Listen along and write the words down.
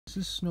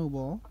This is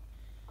Snowball,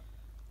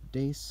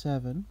 day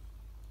 7.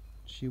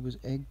 She was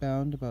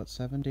egg-bound about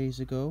 7 days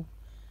ago.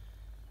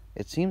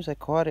 It seems I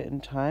caught it in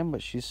time,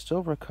 but she's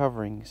still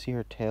recovering. You see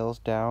her tail's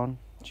down.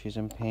 She's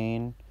in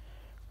pain.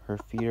 Her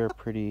feet are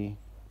pretty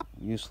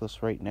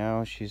useless right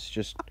now. She's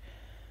just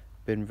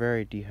been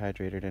very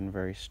dehydrated and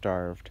very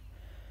starved.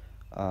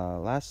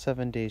 Last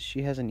 7 days,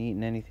 she hasn't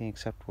eaten anything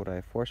except what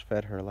I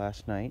force-fed her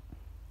last night.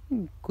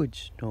 Good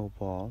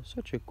Snowball,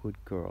 such a good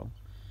girl.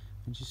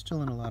 And she's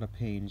still in a lot of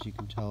pain, as you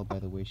can tell by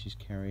the way she's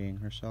carrying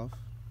herself.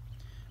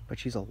 But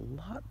she's a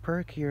lot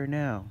perkier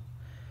now.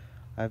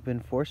 I've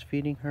been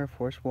force-feeding her,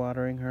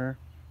 force-watering her.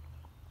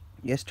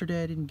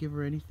 Yesterday I didn't give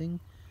her anything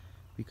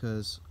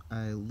because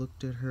I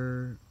looked at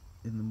her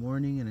in the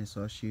morning and I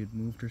saw she had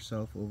moved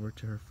herself over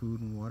to her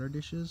food and water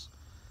dishes.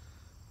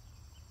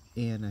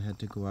 And I had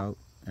to go out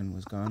and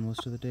was gone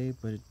most of the day,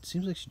 but it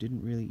seems like she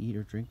didn't really eat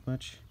or drink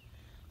much.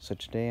 So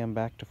today I'm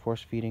back to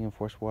force-feeding and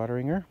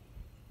force-watering her.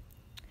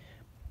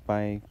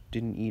 By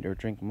didn't eat or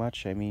drink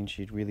much, I mean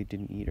she really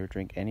didn't eat or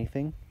drink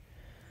anything.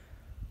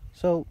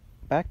 So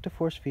back to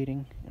force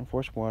feeding and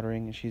force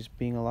watering, and she's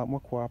being a lot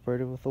more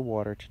cooperative with the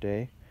water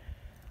today.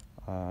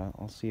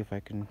 I'll see if I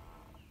can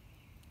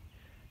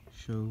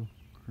show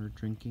her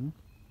drinking.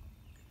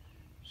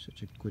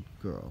 Such a good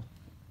girl.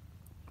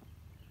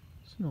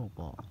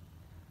 Snowball.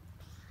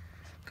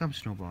 Come,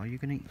 Snowball, you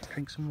gonna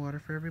drink some water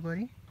for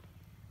everybody?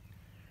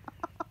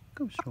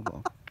 Come,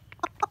 Snowball.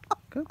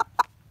 Come.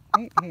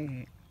 Hey, hey,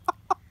 hey.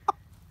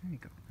 There you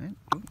go.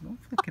 Don't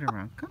flick it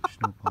around. Come,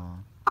 Snowball.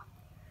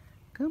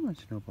 Come on,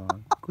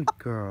 Snowball. Good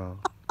girl.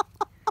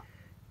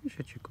 You're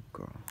such a good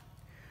girl.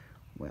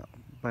 Well,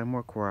 by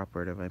more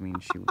cooperative, I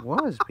mean she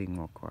was being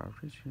more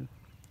cooperative.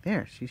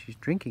 There, she's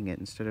drinking it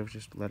instead of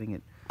just letting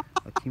it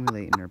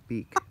accumulate in her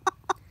beak.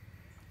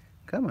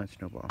 Come on,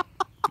 Snowball.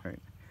 Alright,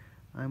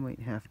 I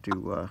might have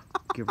to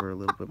give her a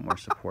little bit more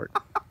support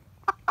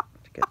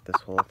to get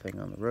this whole thing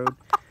on the road.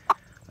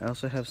 I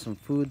also have some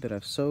food that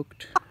I've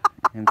soaked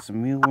and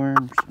some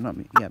mealworms.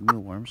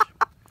 Mealworms.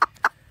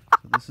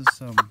 So this is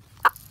some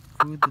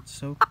food that's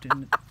soaked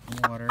in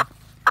water,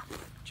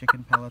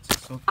 chicken pellets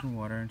that's soaked in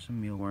water, and some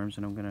mealworms,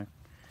 and I'm gonna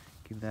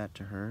give that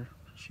to her.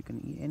 She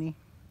can eat any?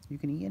 You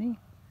can eat any?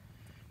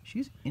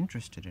 She's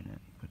interested in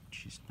it, but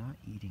she's not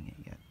eating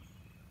it yet.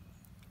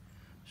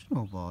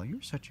 Snowball,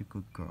 you're such a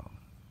good girl.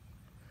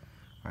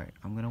 Alright,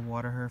 I'm gonna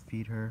water her,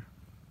 feed her,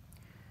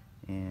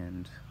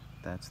 and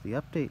that's the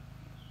update.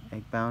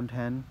 Egg-bound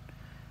hen,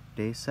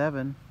 day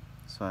 7.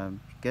 So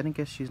I'm gonna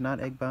guess she's not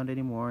egg-bound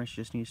anymore, she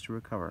just needs to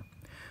recover.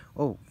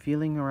 Oh,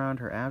 feeling around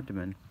her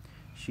abdomen,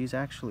 she's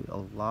actually a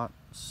lot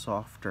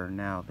softer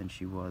now than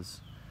she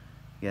was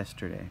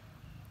yesterday.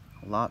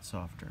 A lot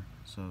softer.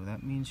 So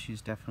that means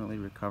she's definitely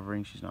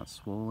recovering. She's not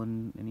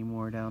swollen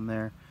anymore down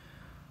there.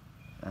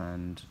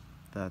 And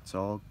that's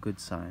all good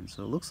signs.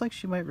 So it looks like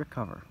she might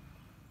recover.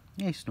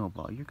 Hey,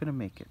 Snowball, you're gonna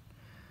make it.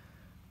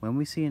 When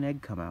we see an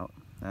egg come out,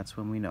 that's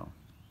when we know.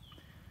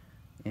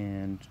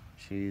 And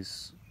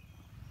she's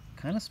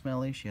kind of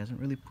smelly. She hasn't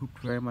really pooped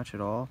very much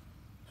at all.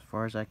 As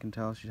far as I can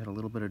tell, she's had a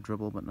little bit of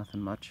dribble, but nothing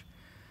much.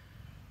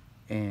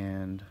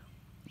 And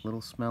a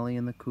little smelly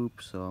in the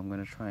coop, so I'm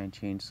going to try and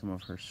change some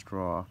of her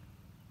straw.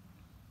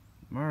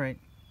 Alright.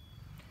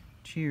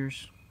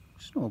 Cheers.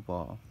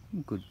 Snowball.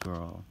 You good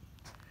girl.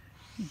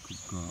 You good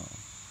girl.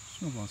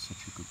 Snowball's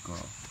such a good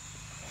girl.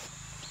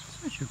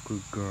 Such a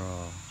good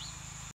girl.